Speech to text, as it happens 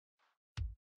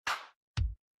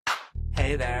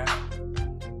Hey there.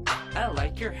 I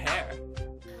like your hair.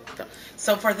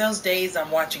 So for those days I'm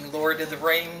watching Lord of the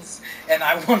Rings and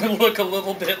I want to look a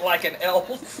little bit like an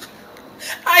elf,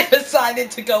 I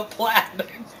decided to go platinum.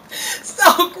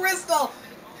 So Crystal,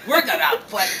 we're gonna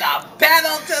put the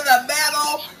pedal to the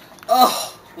metal.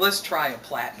 Oh, let's try a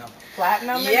platinum.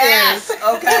 Platinum Yes. it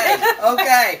is.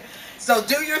 Okay. So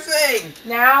do your thing.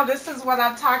 Now this is what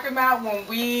I'm talking about when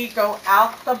we go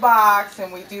out the box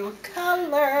and we do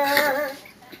color.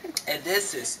 And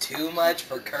this is too much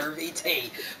for Curvye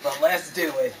T, but let's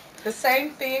do it. The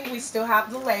same thing, we still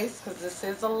have the lace because this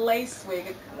is a lace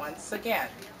wig once again.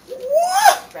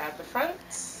 What? Grab the front.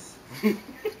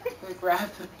 We grab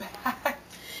the back.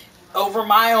 Over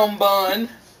my own bun.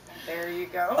 There you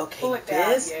go. Okay, Pull it down.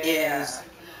 this Yeah. is...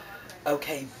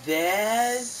 Okay,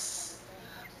 this...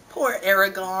 Poor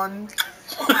Aragon.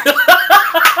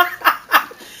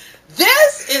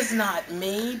 This is not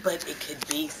me, but it could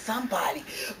be somebody.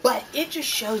 But it just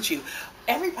shows you,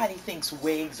 everybody thinks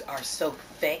wigs are so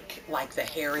thick, like the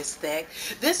hair is thick.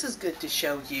 This is good to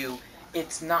show you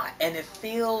it's not. And it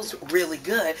feels really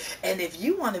good. And if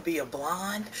you want to be a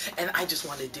blonde, and I just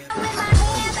want to do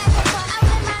this.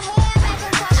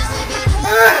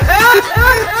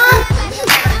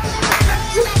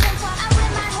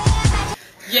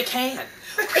 You can.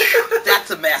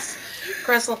 That's a mess.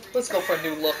 Crystal, let's go for a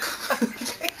new look.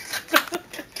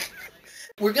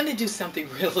 We're going to do something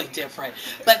really different.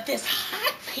 But this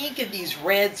hot pink and these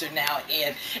reds are now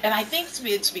in. And I think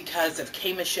it's because of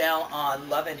K. Michelle on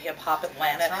Love and Hip Hop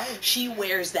Atlanta. Right. She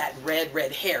wears that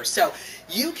red hair. So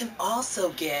you can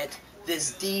also get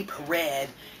this deep red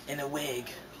in a wig.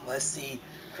 Let's see,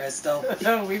 Crystal. We're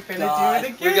going to do it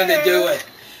again. We're going to do it.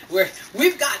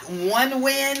 We've got one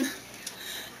win.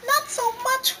 Not so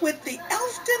much with the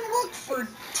Elston look for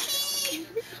T.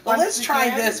 Well, let's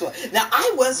try this one. Now,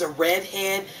 I was a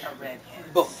redhead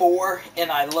before,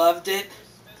 and I loved it.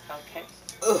 Okay.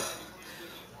 Ugh.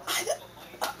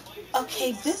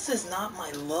 Okay, this is not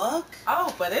my look.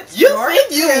 Oh, but it's You gorgeous.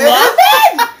 think you love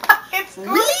it? It's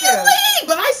gorgeous. Really?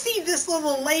 But I see this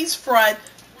little lace front.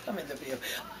 Come in the view.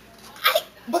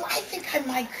 But I think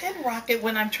I could rock it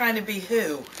when I'm trying to be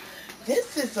who?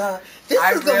 This is a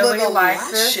little like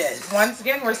luscious. this. Once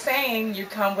again, we're saying you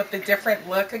come with a different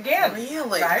look again.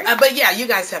 Really? Right? But yeah, you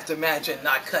guys have to imagine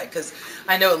not cut because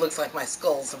I know it looks like my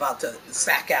skull's about to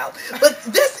sack out. But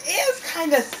this is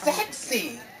kind of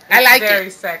sexy. I like it. Very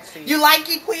sexy. You like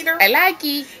it, Queeter? I like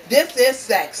it. This is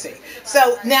sexy.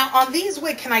 So now on these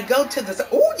wigs, can I go to the...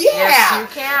 Oh, yeah. Yes, you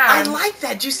can. I like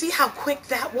that. Do you see how quick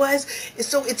that was?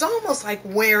 So it's almost like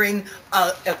wearing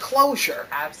a closure.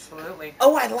 Absolutely.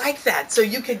 Oh, I like that. So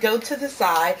you could go to the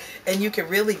side and you could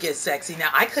really get sexy.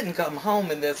 Now, I couldn't come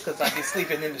home in this because I'd be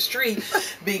sleeping in the street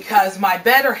because my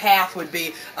better half would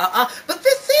be, But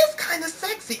this is kind of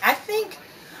sexy. I think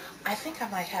I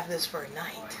might have this for a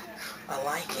night. I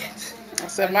like it. I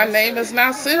said, my name is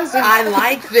not Susan. I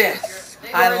like this.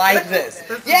 I like this.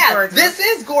 Yeah, gorgeous. this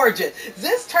is gorgeous.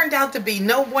 This turned out to be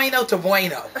no bueno to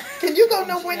bueno. Can you go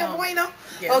no bueno bueno?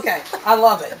 Yes. Okay, I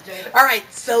love it. All right,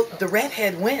 so the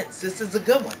redhead wins. This is a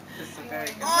good one. This is very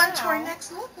good. On to our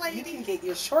next look, lady. You can get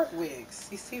your short wigs.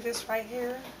 You see this right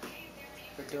here?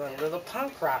 We're doing a little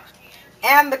punk rock.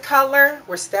 And the color,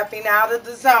 we're stepping out of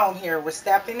the zone here. We're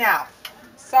stepping out.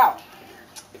 So,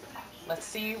 let's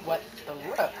see what the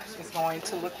look is going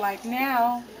to look like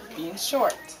now, being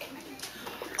short.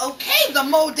 Okay, the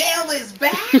model is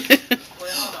back.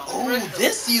 Oh,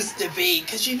 this used to be,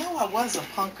 because you know I was a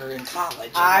punker in college.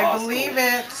 In I believe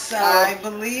it. So I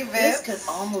believe it. This could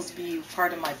almost be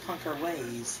part of my punker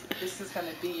ways. This is going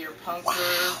to be your punker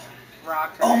Wow.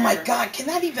 rocker. Oh my God, can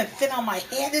that even fit on my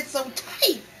head? It's so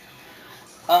tight.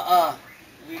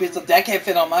 Crystal, that can't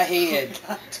fit on my head.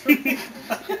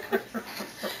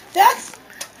 That's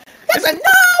a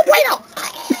no, wait up.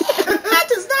 That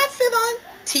does not fit on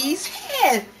T's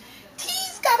head.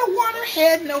 T's got a water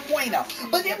head, no bueno.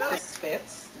 But it This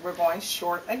fits. We're going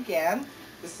short again.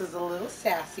 This is a little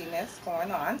sassiness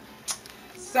going on.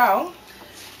 So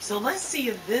let's see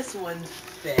if this one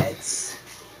fits.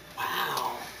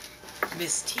 Wow.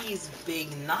 Miss T's big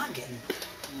noggin.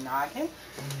 noggin.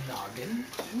 Noggin.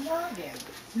 Noggin.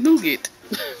 Nougat.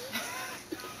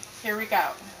 Here we go.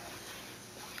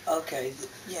 Okay,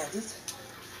 yeah, this...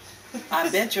 I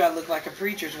bet you I look like a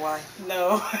preacher's wife.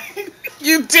 No.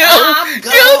 You do. I'm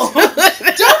gone.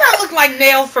 Don't I look like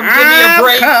Nail from Give Me a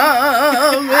Break?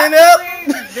 Coming up.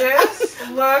 This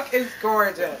look is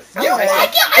gorgeous. You Okay. like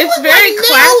it? It's look very like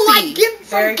classy. Nail, like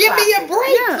Very Give Me a classy.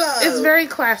 Break, Yeah, though. it's very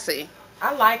classy.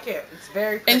 I like it. It's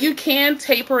very pretty. And you can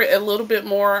taper it a little bit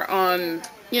more on,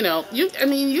 you know, you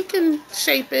can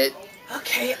shape it.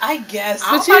 Okay, I guess.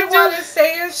 All But you I do- want to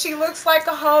say is she looks like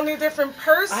a whole new different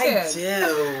person. I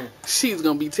do. She's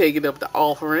gonna be taking up the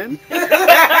offering.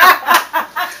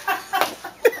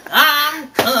 I'm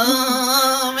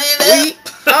coming We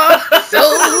up. are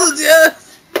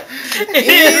soldiers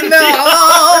in the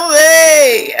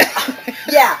hallway.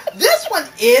 Yeah, this one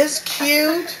is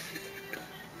cute.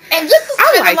 And this is I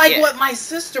kind of like like it. what my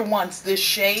sister wants, this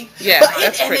shape. Yeah, but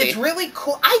that's and pretty. it's really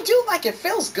cool. I do like it.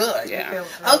 Feels good. Yeah. Feels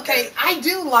really Okay, good. I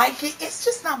do like it. It's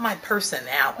just not my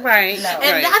personality. Right. No. And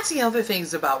right. that's the other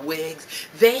things about wigs.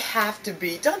 They have to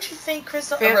be, don't you think,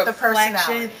 Crystal, Fit a the reflection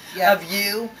personality. Yep. of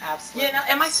you? Absolutely. You know,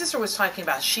 and my sister was talking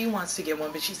about she wants to get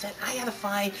one, but she said, I got to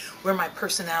find where my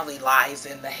personality lies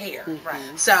in the hair.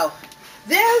 Right. So,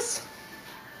 this,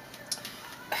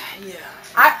 yeah.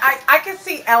 I can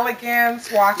see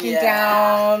elegance walking Yeah.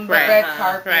 down the Right. red Uh-huh.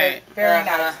 carpet. Right. Very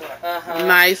nice look.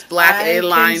 Nice black I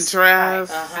A-line can-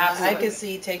 dress. I Absolutely. can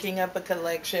see taking up a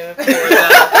collection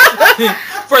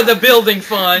for the building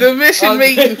fund. The mission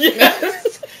meeting.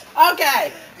 Yes.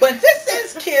 Okay, but this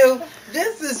is cute.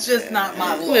 This is just not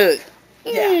my look. Look.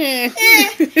 Yeah.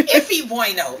 Iffy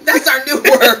bueno. That's our new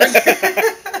word.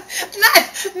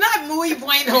 not muy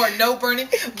bueno or no burning.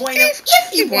 Bueno.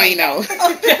 Iffy bueno.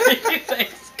 Okay.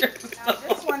 Thanks, Now,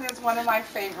 this one is one of my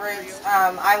favorites.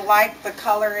 I like the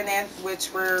color in it,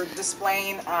 which we're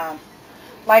displaying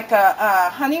like a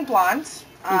honey blonde.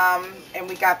 And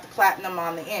we got the platinum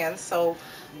on the end. So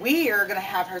we are going to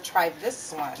have her try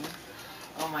this one.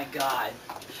 Oh my God.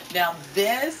 Now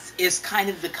this is kind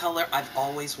of the color I've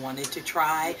always wanted to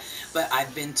try, but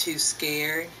I've been too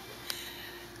scared.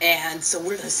 And so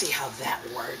we're going to see how that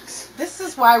works. This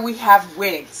is why we have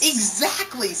wigs.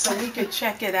 Exactly, so we can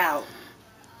check it out.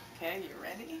 Okay, you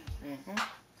ready?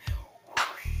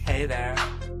 Hey there.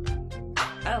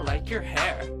 I like your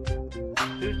hair.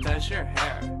 Who does your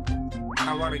hair?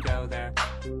 I wanna go there.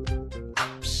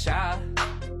 Sha.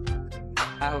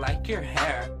 I like your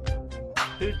hair.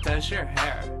 Who does your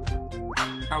hair?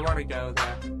 I wanna go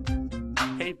there.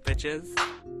 Hey bitches.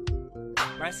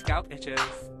 My scalp itches.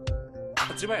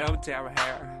 I'll do my own damn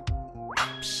hair.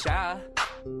 Sha.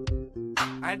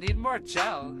 I need more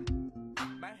gel.